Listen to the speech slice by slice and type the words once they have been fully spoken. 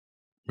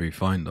We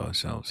find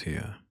ourselves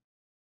here,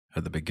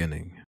 at the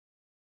beginning.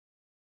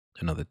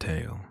 Another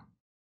tale,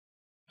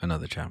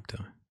 another chapter.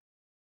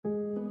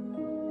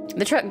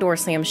 The truck door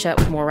slammed shut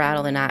with more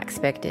rattle than I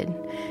expected.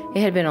 It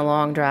had been a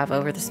long drive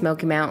over the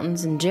Smoky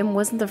Mountains, and Jim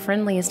wasn't the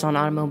friendliest on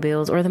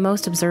automobiles or the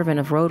most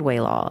observant of roadway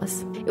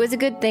laws. It was a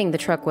good thing the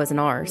truck wasn't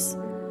ours.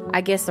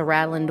 I guess the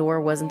rattling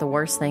door wasn't the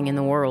worst thing in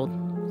the world.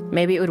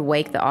 Maybe it would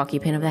wake the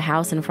occupant of the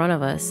house in front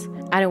of us.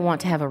 I didn't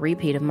want to have a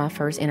repeat of my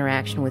first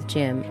interaction with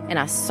Jim, and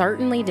I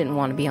certainly didn't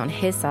want to be on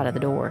his side of the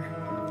door.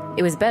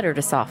 It was better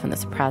to soften the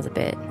surprise a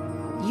bit.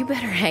 You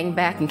better hang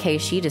back in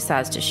case she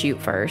decides to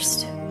shoot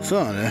first.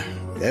 Funny.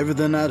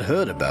 Everything I'd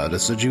heard about her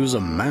said she was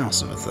a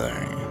mouse of a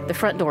thing. The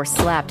front door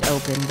slapped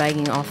open,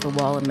 banging off the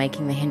wall and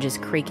making the hinges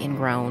creak and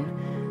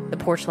groan. The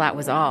porch light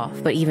was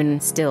off, but even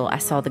still, I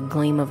saw the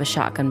gleam of a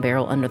shotgun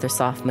barrel under the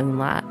soft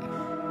moonlight.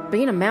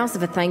 Being a mouse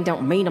of a thing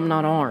don't mean I'm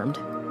not armed.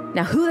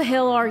 Now who the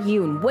hell are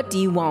you and what do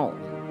you want?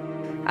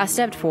 I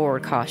stepped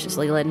forward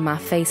cautiously, letting my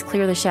face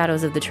clear the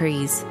shadows of the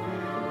trees.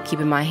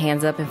 Keeping my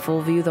hands up in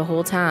full view the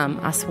whole time,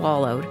 I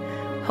swallowed,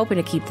 hoping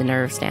to keep the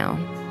nerves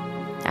down.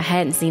 I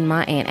hadn't seen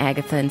my Aunt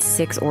Agatha in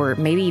 6 or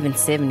maybe even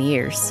 7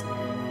 years.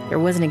 There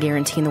wasn't a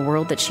guarantee in the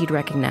world that she'd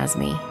recognize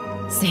me.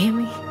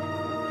 Sammie?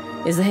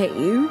 Is that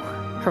you?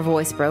 Her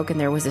voice broke and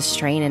there was a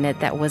strain in it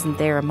that wasn't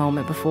there a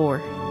moment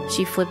before.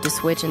 She flipped a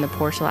switch and the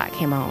porch light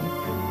came on.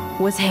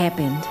 What's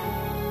happened?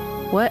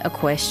 What a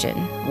question.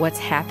 What's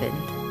happened?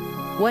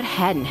 What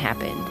hadn't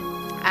happened?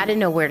 I didn't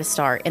know where to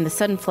start, and the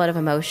sudden flood of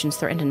emotions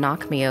threatened to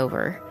knock me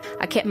over.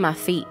 I kept my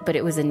feet, but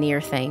it was a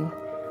near thing.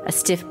 A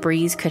stiff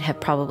breeze could have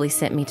probably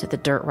sent me to the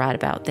dirt right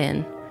about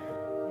then.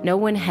 No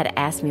one had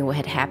asked me what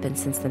had happened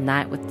since the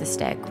night with the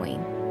Stag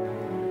Queen.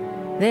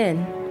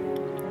 Then,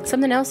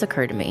 something else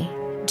occurred to me.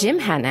 Jim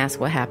hadn't asked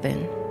what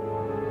happened.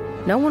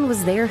 No one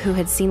was there who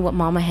had seen what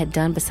Mama had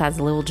done besides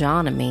Lil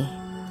John and me.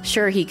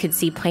 Sure, he could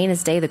see plain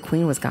as day the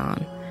Queen was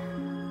gone.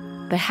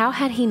 But how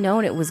had he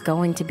known it was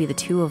going to be the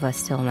two of us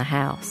still in the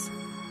house?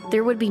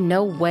 There would be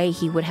no way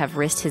he would have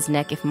risked his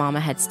neck if Mama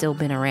had still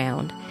been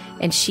around,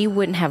 and she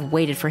wouldn't have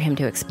waited for him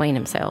to explain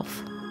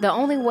himself. The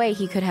only way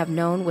he could have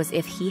known was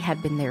if he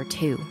had been there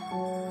too.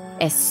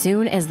 As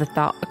soon as the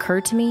thought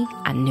occurred to me,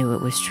 I knew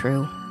it was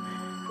true.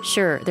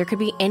 Sure, there could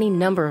be any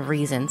number of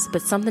reasons,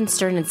 but something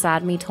stirred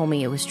inside me told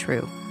me it was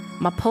true.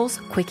 My pulse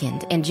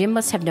quickened, and Jim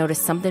must have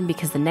noticed something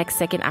because the next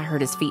second I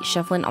heard his feet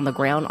shuffling on the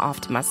ground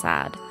off to my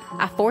side.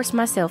 I forced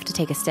myself to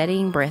take a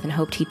steadying breath and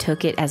hoped he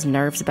took it as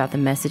nerves about the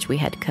message we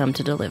had come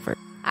to deliver.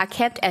 I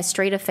kept as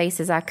straight a face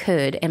as I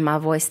could, and my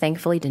voice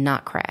thankfully did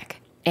not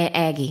crack. Aunt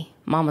Aggie,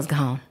 Mama's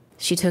gone.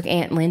 She took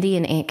Aunt Lindy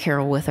and Aunt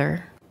Carol with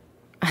her.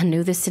 I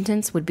knew this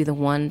sentence would be the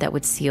one that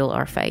would seal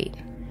our fate.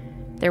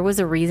 There was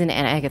a reason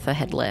Aunt Agatha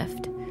had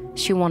left.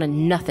 She wanted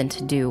nothing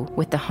to do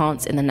with the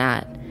haunts in the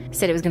night.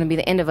 Said it was going to be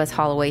the end of us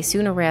Holloway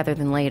sooner rather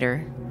than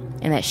later,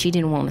 and that she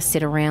didn't want to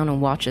sit around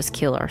and watch us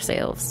kill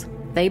ourselves.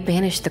 They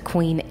banished the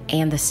Queen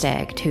and the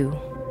Stag, too.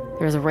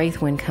 There's a Wraith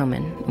Wind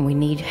coming, and we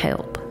need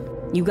help.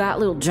 You got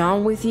Little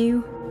John with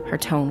you? Her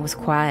tone was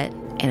quiet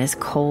and as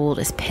cold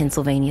as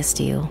Pennsylvania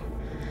steel.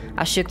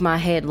 I shook my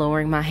head,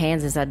 lowering my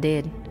hands as I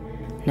did.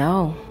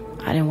 No,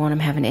 I didn't want him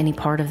having any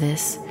part of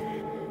this.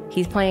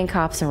 He's playing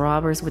cops and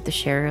robbers with the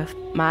sheriff.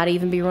 Might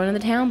even be running the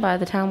town by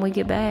the time we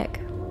get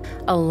back.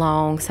 A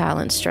long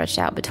silence stretched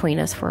out between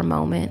us for a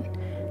moment.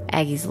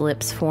 Aggie's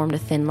lips formed a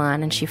thin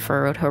line and she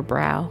furrowed her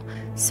brow,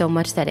 so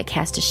much that it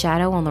cast a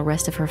shadow on the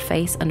rest of her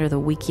face under the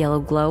weak yellow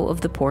glow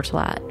of the porch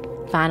light.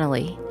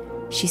 Finally,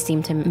 she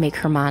seemed to make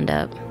her mind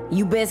up.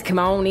 You best come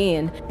on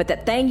in, but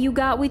that thing you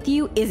got with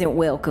you isn't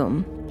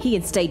welcome. He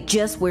can stay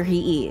just where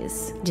he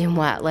is. Jim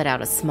Wight let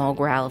out a small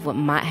growl of what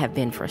might have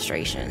been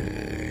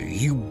frustration.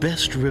 You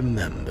best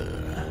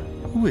remember,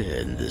 we're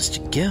in this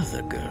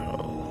together, girl.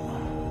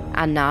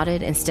 I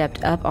nodded and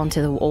stepped up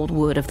onto the old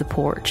wood of the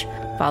porch,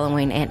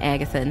 following Aunt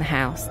Agatha in the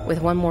house.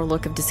 With one more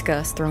look of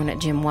disgust thrown at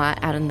Jim Wight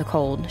out in the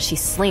cold, she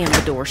slammed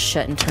the door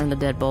shut and turned the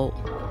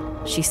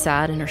deadbolt. She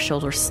sighed and her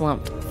shoulders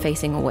slumped,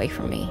 facing away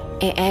from me.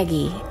 Aunt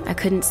Aggie, I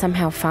couldn't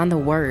somehow find the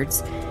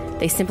words.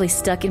 They simply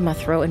stuck in my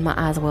throat and my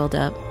eyes welled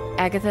up.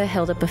 Agatha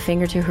held up a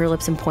finger to her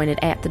lips and pointed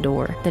at the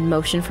door, then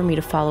motioned for me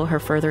to follow her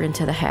further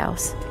into the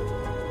house.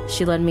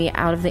 She led me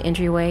out of the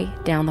entryway,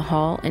 down the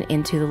hall, and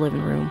into the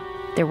living room.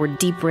 There were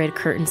deep red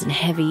curtains and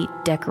heavy,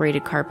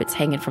 decorated carpets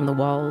hanging from the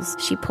walls.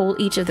 She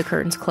pulled each of the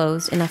curtains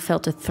closed, and I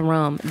felt a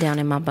thrum down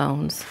in my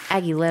bones.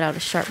 Aggie let out a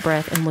sharp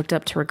breath and looked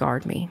up to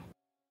regard me.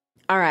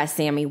 All right,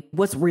 Sammie,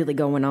 what's really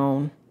going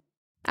on?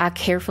 I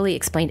carefully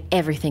explained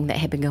everything that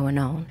had been going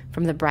on,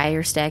 from the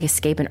Briar Stag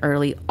escaping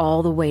early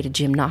all the way to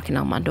Jim knocking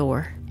on my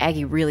door.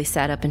 Aggie really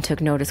sat up and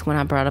took notice when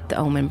I brought up the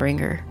Omen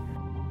Bringer.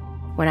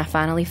 When I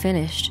finally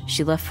finished,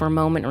 she left for a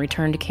moment and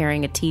returned to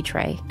carrying a tea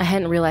tray. I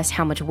hadn't realized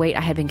how much weight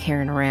I had been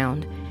carrying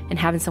around, and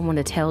having someone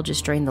to tell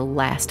just drained the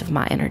last of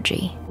my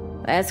energy.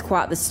 That's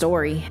quite the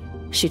story.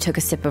 She took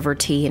a sip of her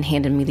tea and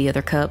handed me the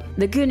other cup.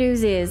 The good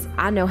news is,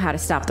 I know how to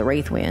stop the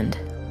Wraith Wind.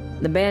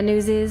 The bad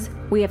news is,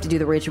 we have to do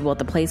the ritual at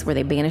the place where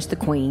they banished the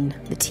Queen.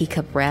 The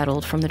teacup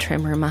rattled from the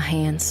tremor in my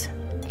hands.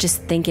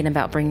 Just thinking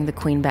about bringing the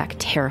queen back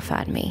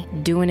terrified me.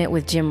 Doing it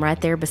with Jim right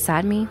there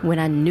beside me, when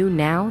I knew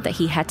now that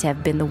he had to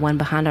have been the one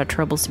behind our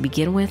troubles to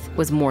begin with,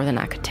 was more than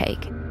I could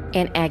take.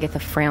 Aunt Agatha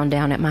frowned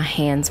down at my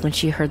hands when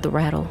she heard the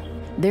rattle.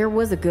 There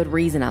was a good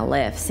reason I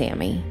left,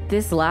 Sammie.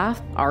 This life,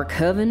 our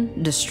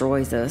coven,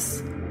 destroys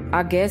us.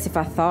 I guess if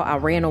I thought I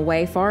ran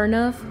away far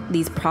enough,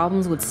 these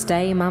problems would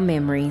stay in my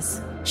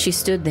memories. She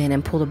stood then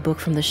and pulled a book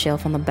from the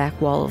shelf on the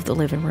back wall of the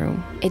living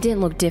room. It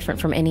didn't look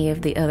different from any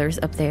of the others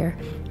up there,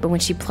 but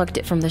when she plucked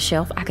it from the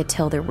shelf, I could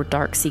tell there were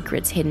dark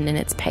secrets hidden in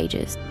its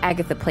pages.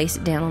 Agatha placed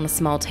it down on a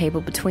small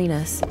table between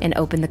us and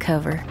opened the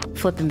cover.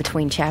 Flipping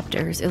between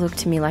chapters, it looked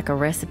to me like a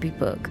recipe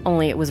book,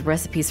 only it was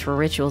recipes for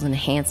rituals and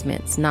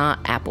enhancements, not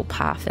apple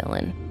pie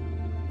filling.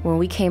 When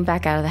we came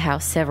back out of the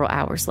house several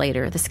hours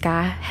later, the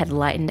sky had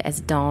lightened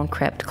as dawn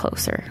crept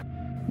closer.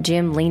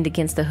 Jim leaned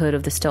against the hood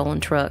of the stolen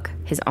truck,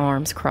 his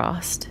arms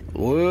crossed.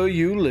 Were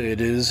you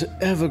ladies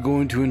ever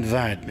going to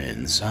invite me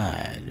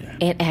inside?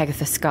 Aunt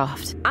Agatha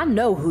scoffed. I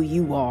know who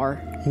you are.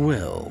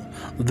 Well,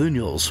 then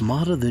you're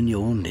smarter than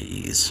your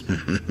niece.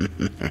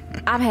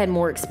 I've had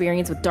more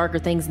experience with darker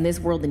things in this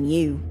world than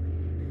you.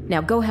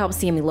 Now go help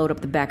Sammie load up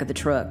the back of the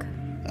truck.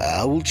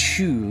 I will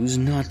choose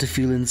not to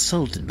feel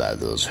insulted by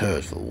those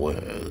hurtful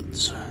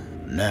words.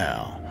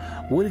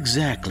 Now, what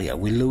exactly are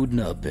we loading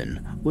up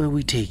and where are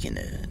we taking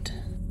it?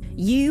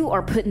 You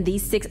are putting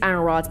these 6 iron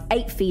rods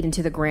 8 feet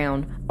into the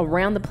ground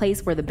around the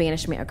place where the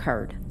banishment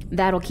occurred.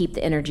 That'll keep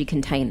the energy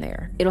contained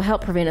there. It'll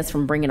help prevent us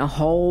from bringing a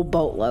whole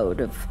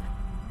boatload of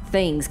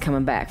things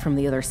coming back from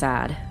the other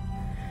side.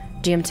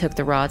 Jim took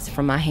the rods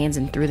from my hands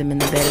and threw them in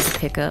the bed as a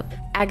pickup.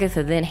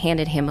 Agatha then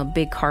handed him a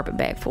big carpet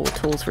bag full of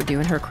tools for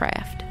doing her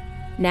craft.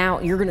 Now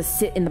you're gonna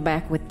sit in the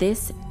back with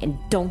this, and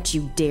don't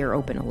you dare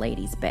open a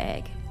lady's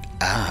bag.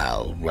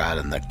 I'll ride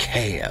in the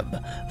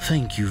cab.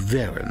 Thank you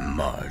very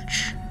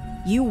much.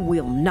 You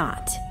will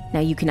not.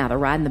 Now you can either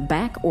ride in the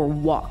back or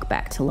walk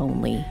back to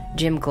Lonely.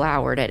 Jim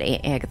glowered at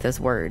Aunt Agatha's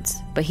words,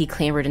 but he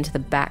clambered into the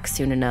back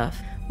soon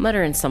enough,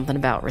 muttering something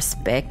about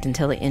respect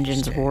until the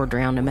engine's roar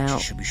drowned him out. You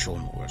should be showing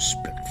more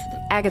respect for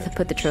the... Agatha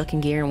put the truck in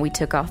gear and we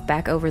took off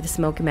back over the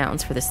Smoky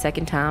Mountains for the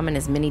second time in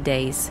as many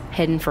days,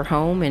 heading for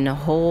home in a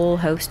whole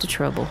host of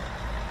trouble.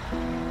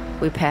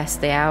 We passed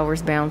the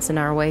hours bouncing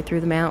our way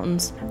through the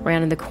mountains,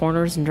 rounding the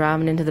corners and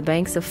driving into the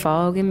banks of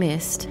fog and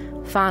mist.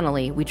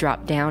 Finally, we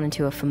dropped down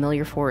into a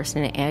familiar forest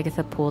and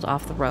Agatha pulled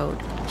off the road.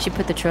 She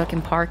put the truck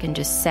in park and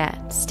just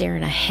sat,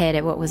 staring ahead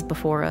at what was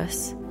before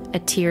us. A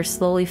tear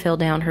slowly fell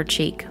down her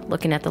cheek,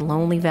 looking at the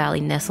lonely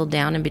valley nestled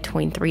down in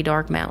between 3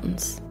 dark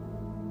mountains.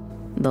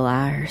 The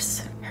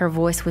liars. Her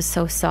voice was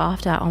so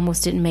soft I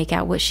almost didn't make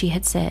out what she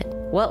had said.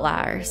 What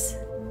liars?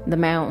 The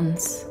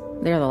mountains.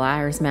 They're the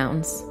liars'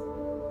 mountains.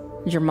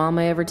 Did your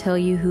mama ever tell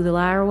you who the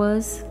liar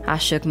was? I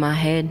shook my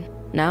head.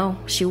 No,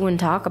 she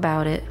wouldn't talk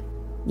about it.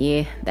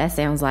 Yeah, that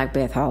sounds like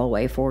Beth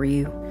Holloway for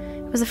you.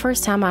 It was the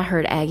first time I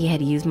heard Aggie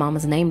had used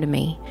Mama's name to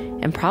me,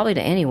 and probably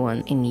to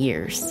anyone, in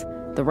years.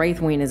 The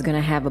Wraith Wind is going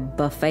to have a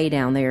buffet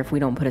down there if we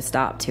don't put a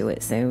stop to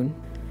it soon.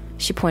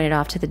 She pointed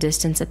off to the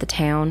distance at the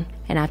town,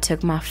 and I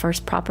took my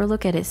first proper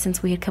look at it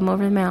since we had come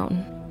over the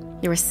mountain.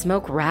 There was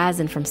smoke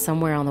rising from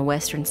somewhere on the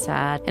western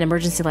side, and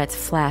emergency lights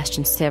flashed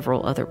in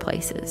several other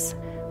places.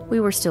 We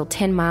were still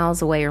 10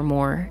 miles away or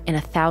more, and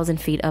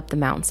 1,000 feet up the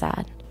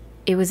mountainside.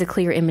 It was a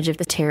clear image of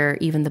the terror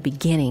even the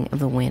beginning of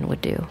the wind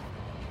would do.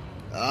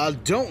 I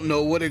don't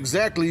know what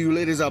exactly you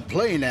ladies are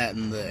playing at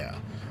in there,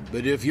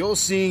 but if you're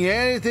seeing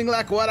anything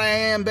like what I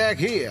am back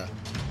here,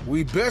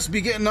 we best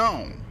be getting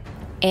on.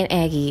 Aunt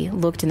Aggie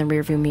looked in the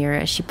rearview mirror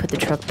as she put the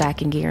truck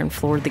back in gear and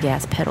floored the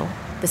gas pedal.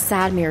 The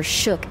side mirror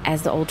shook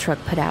as the old truck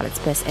put out its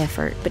best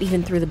effort, but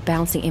even through the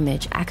bouncing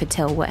image, I could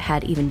tell what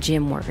had even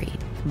Jim worried.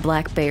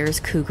 Black bears,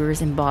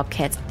 cougars, and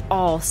bobcats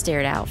all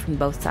stared out from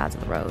both sides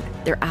of the road.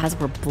 Their eyes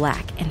were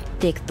black, and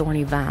thick,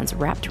 thorny vines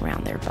wrapped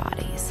around their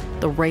bodies.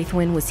 The Wraith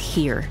Wind was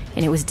here,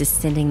 and it was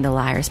descending the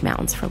Liars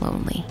Mountains for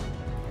Lonely.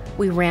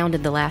 We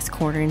rounded the last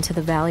corner into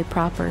the valley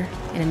proper,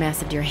 and a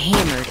massive deer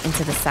hammered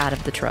into the side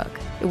of the truck.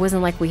 It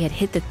wasn't like we had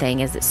hit the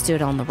thing as it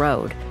stood on the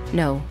road.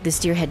 No, this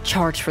deer had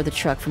charged for the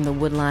truck from the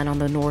wood line on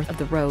the north of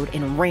the road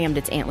and rammed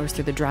its antlers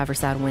through the driver's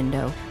side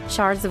window.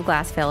 Shards of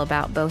glass fell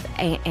about both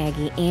Aunt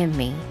Aggie and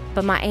me,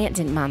 but my aunt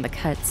didn't mind the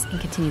cuts and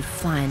continued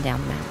flying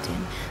down the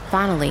mountain.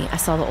 Finally, I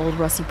saw the old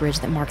rusty bridge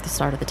that marked the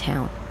start of the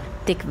town.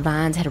 Thick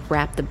vines had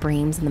wrapped the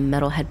beams and the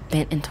metal had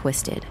bent and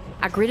twisted.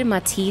 I gritted my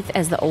teeth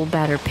as the old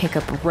battered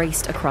pickup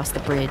raced across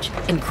the bridge,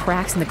 and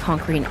cracks in the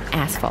concrete and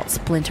asphalt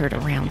splintered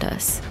around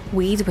us.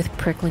 Weeds with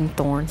prickling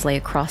thorns lay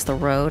across the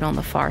road on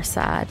the far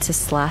side to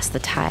slice the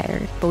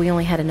tire, but we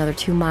only had another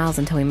 2 miles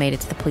until we made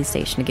it to the police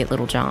station to get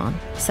Little John.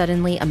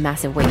 Suddenly, a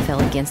massive weight fell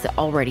against the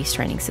already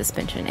straining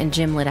suspension, and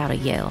Jim let out a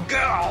yell.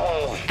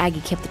 Go! Aggie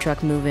kept the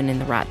truck moving in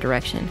the right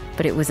direction,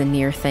 but it was a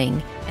near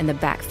thing, and the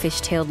back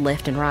fishtailed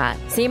left and right.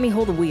 Sammie,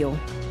 hold the wheel.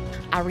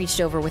 I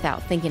reached over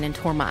without thinking and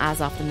tore my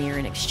eyes off the mirror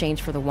in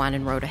exchange for the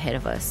winding road ahead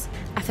of us.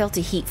 I felt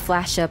a heat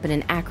flash up and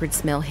an acrid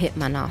smell hit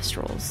my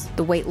nostrils.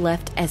 The weight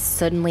left as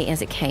suddenly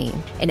as it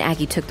came, and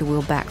Aggie took the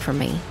wheel back from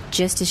me.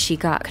 Just as she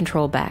got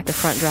control back, the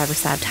front driver's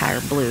side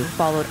tire blew,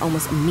 followed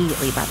almost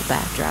immediately by the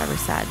back driver's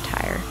side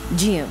tire.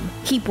 Jim,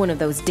 keep one of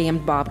those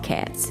damned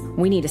bobcats.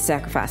 We need a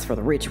sacrifice for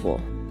the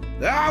ritual.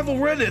 I've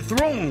already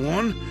thrown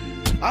one.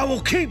 I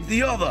will keep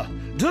the other.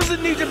 Does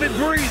it need to be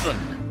breathing?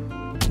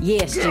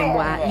 Yes, Jim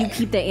Wight, you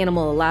keep that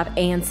animal alive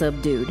and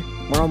subdued.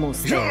 We're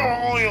almost there.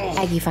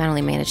 Aggie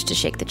finally managed to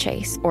shake the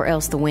chase, or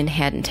else the wind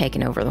hadn't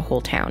taken over the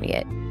whole town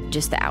yet,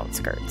 just the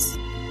outskirts.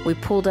 We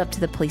pulled up to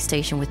the police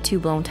station with 2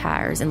 blown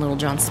tires, and Little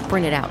John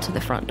sprinted out to the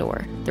front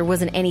door. There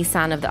wasn't any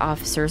sign of the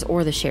officers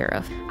or the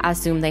sheriff. I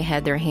assumed they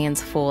had their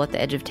hands full at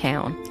the edge of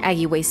town.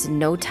 Aggie wasted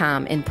no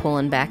time in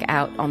pulling back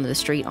out onto the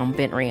street on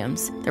bent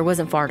rims. There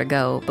wasn't far to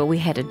go, but we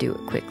had to do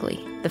it quickly.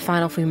 The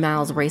final few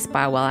miles raced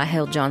by while I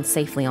held John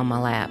safely on my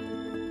lap.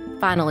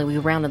 Finally, we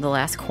rounded the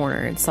last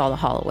corner and saw the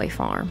Holloway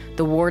farm.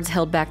 The wards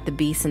held back the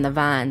beasts and the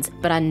vines,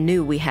 but I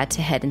knew we had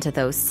to head into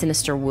those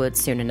sinister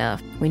woods soon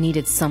enough. We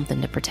needed something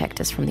to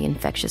protect us from the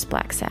infectious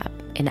black sap,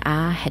 and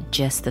I had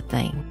just the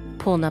thing.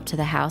 Pulling up to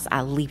the house,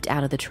 I leaped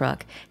out of the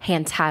truck,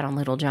 hand tied on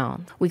Little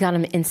John. We got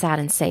him inside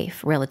and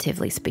safe,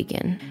 relatively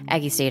speaking.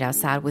 Aggie stayed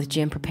outside with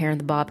Jim preparing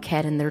the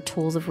bobcat and their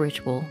tools of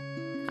ritual.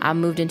 I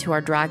moved into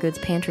our dry goods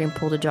pantry and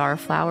pulled a jar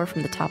of flour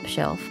from the top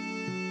shelf.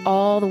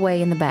 All the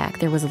way in the back,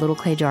 there was a little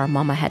clay jar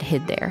Mama had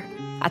hid there.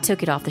 I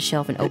took it off the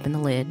shelf and opened the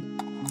lid.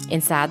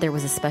 Inside, there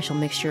was a special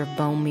mixture of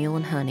bone meal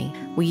and honey.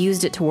 We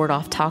used it to ward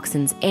off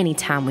toxins any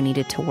time we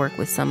needed to work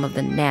with some of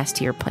the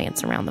nastier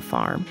plants around the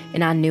farm,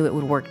 and I knew it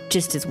would work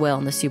just as well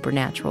in the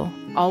supernatural.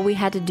 All we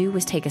had to do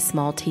was take a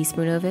small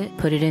teaspoon of it,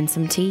 put it in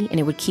some tea, and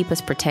it would keep us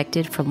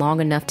protected for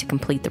long enough to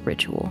complete the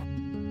ritual.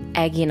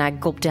 Aggie and I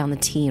gulped down the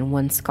tea in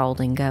one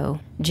scalding go.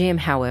 Jim,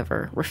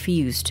 however,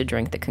 refused to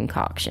drink the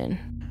concoction.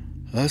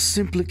 I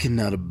simply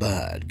cannot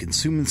abide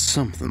consuming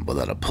something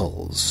without a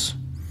pulse.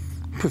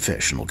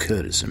 Professional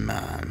courtesy,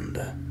 mind.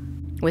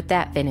 With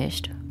that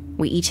finished,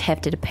 we each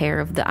hefted a pair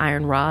of the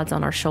iron rods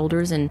on our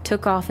shoulders and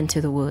took off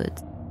into the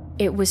woods.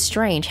 It was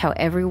strange how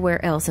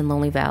everywhere else in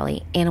Lonely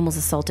Valley, animals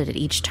assaulted at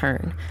each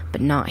turn, but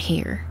not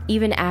here.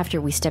 Even after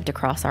we stepped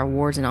across our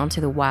wards and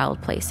onto the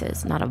wild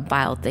places, not a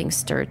vile thing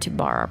stirred to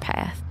bar our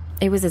path.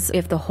 It was as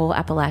if the whole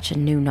Appalachia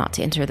knew not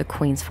to enter the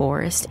Queen's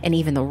Forest, and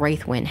even the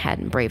Wraith Wind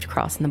hadn't braved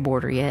crossing the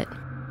border yet.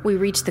 We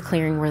reached the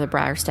clearing where the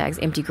briar stag's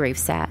empty grave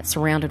sat,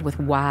 surrounded with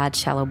wide,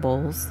 shallow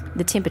bowls.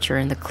 The temperature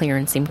in the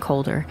clearing seemed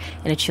colder,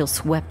 and a chill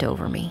swept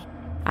over me.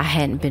 I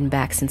hadn't been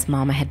back since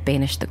Mama had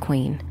banished the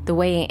Queen. The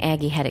way Aunt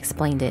Aggie had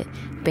explained it,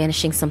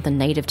 banishing something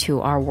native to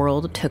our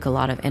world took a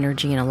lot of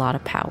energy and a lot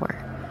of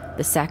power.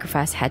 The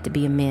sacrifice had to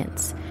be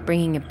immense.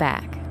 Bringing it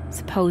back,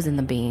 supposing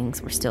the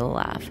beings were still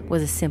alive,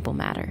 was a simple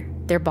matter.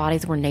 Their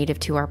bodies were native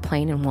to our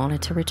plane and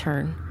wanted to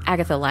return.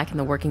 Agatha likened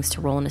the workings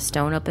to rolling a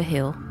stone up a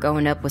hill.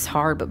 Going up was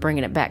hard, but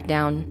bringing it back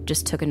down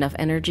just took enough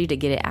energy to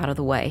get it out of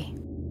the way.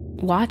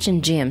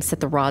 Watching Jim set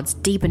the rods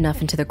deep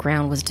enough into the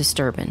ground was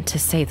disturbing, to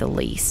say the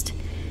least.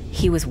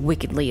 He was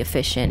wickedly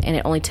efficient, and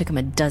it only took him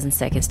a dozen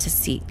seconds to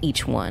see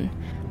each one,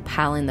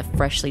 piling the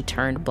freshly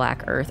turned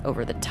black earth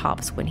over the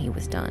tops when he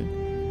was done.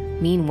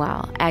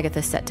 Meanwhile,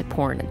 Agatha set to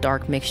pouring a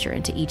dark mixture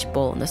into each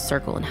bowl in the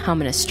circle and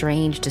humming a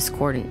strange,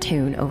 discordant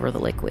tune over the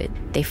liquid.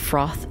 They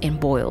frothed and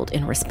boiled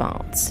in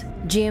response.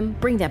 Jim,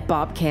 bring that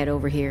bobcat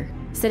over here.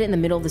 Set it in the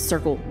middle of the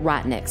circle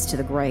right next to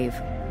the grave.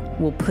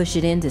 We'll push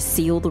it in to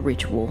seal the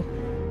ritual.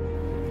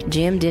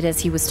 Jim did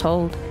as he was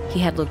told. He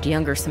had looked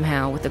younger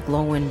somehow, with a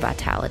glowing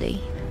vitality.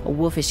 A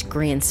wolfish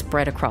grin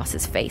spread across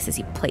his face as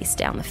he placed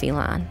down the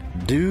feline.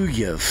 Do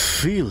you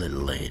feel it,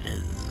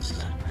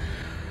 ladies?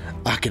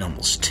 I can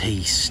almost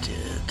taste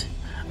it.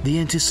 The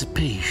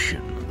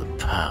anticipation of the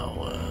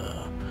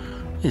power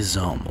is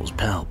almost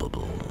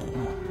palpable.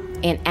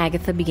 And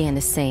Agatha began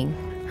to sing.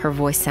 Her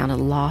voice sounded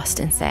lost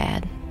and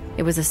sad.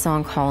 It was a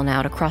song calling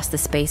out across the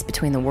space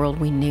between the world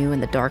we knew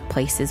and the dark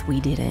places we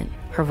didn't.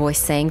 Her voice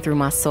sang through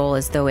my soul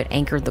as though it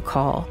anchored the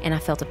call, and I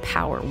felt a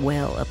power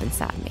well up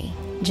inside me.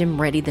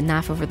 Jim readied the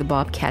knife over the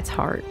bobcat's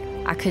heart.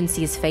 I couldn't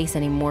see his face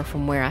anymore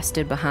from where I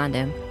stood behind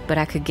him, but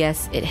I could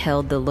guess it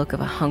held the look of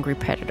a hungry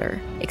predator,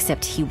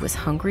 except he was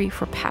hungry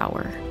for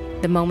power.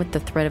 The moment the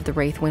threat of the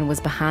Wraith Wind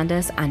was behind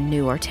us, I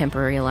knew our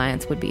temporary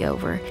alliance would be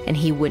over, and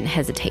he wouldn't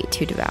hesitate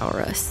to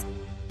devour us.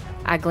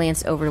 I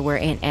glanced over to where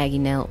Aunt Aggie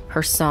knelt.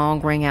 Her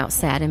song rang out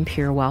sad and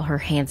pure while her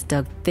hands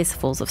dug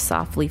fistfuls of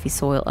soft, leafy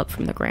soil up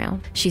from the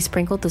ground. She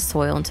sprinkled the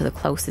soil into the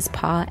closest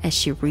pot as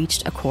she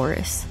reached a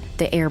chorus.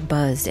 The air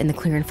buzzed and the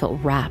clearing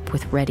felt ripe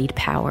with readied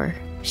power.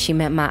 She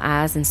met my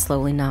eyes and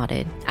slowly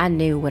nodded. I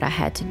knew what I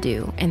had to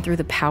do, and through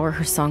the power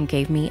her song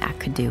gave me, I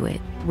could do it.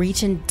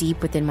 Reaching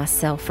deep within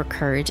myself for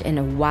courage and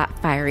a white,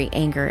 fiery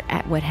anger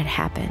at what had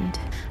happened,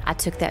 I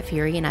took that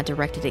fury and I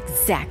directed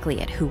exactly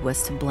at who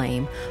was to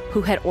blame,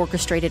 who had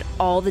orchestrated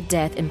all the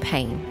death and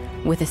pain.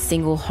 With a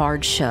single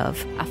hard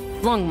shove, I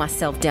flung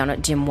myself down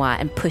at Jim Wight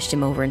and pushed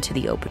him over into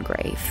the open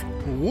grave.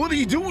 What are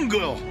you doing,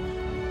 girl?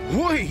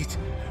 Wait!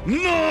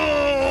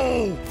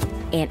 No!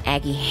 Aunt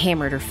Aggie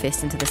hammered her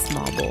fist into the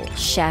small bowl,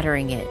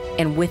 shattering it,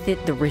 and with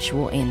it, the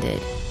ritual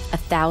ended.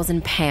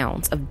 1,000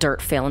 pounds of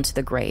dirt fell into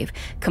the grave,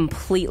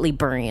 completely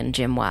burying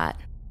Jim Wight.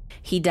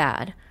 He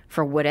died,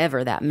 for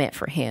whatever that meant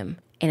for him,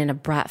 and in a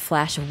bright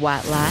flash of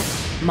white light,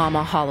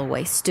 Mama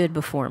Holloway stood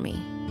before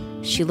me.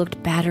 She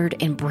looked battered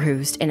and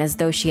bruised, and as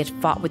though she had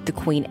fought with the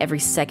Queen every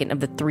second of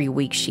the 3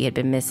 weeks she had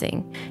been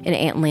missing, and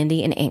Aunt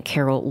Lindy and Aunt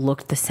Carol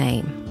looked the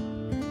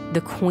same.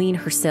 The Queen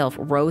herself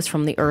rose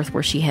from the earth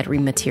where she had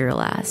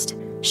rematerialized.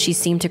 She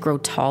seemed to grow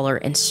taller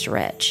and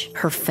stretch.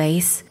 Her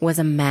face was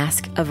a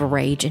mask of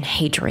rage and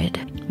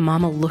hatred.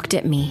 Mama looked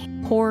at me,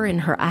 horror in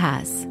her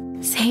eyes.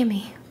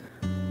 "Sammie,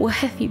 what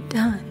have you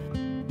done?"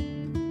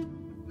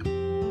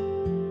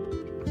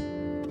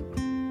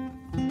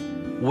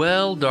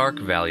 Well, Dark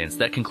Valiants,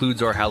 that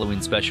concludes our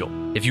Halloween special.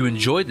 If you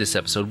enjoyed this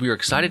episode, we are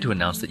excited to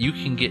announce that you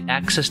can get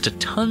access to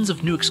tons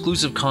of new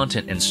exclusive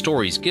content and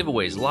stories,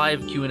 giveaways,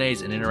 live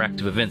Q&As, and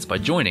interactive events by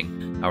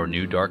joining our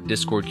new Dark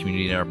Discord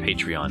community and our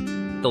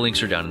Patreon. The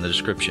links are down in the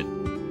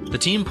description. The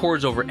team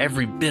pores over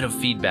every bit of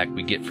feedback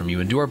we get from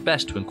you and do our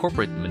best to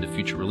incorporate them into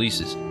future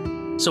releases.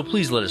 So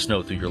please let us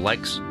know through your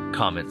likes,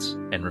 comments,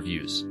 and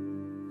reviews.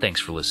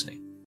 Thanks for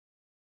listening.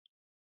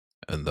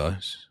 And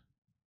thus,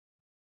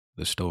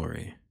 the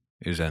story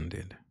is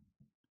ended.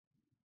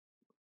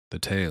 The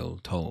tale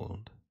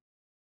told.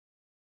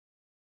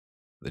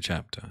 The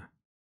chapter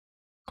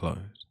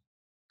closed.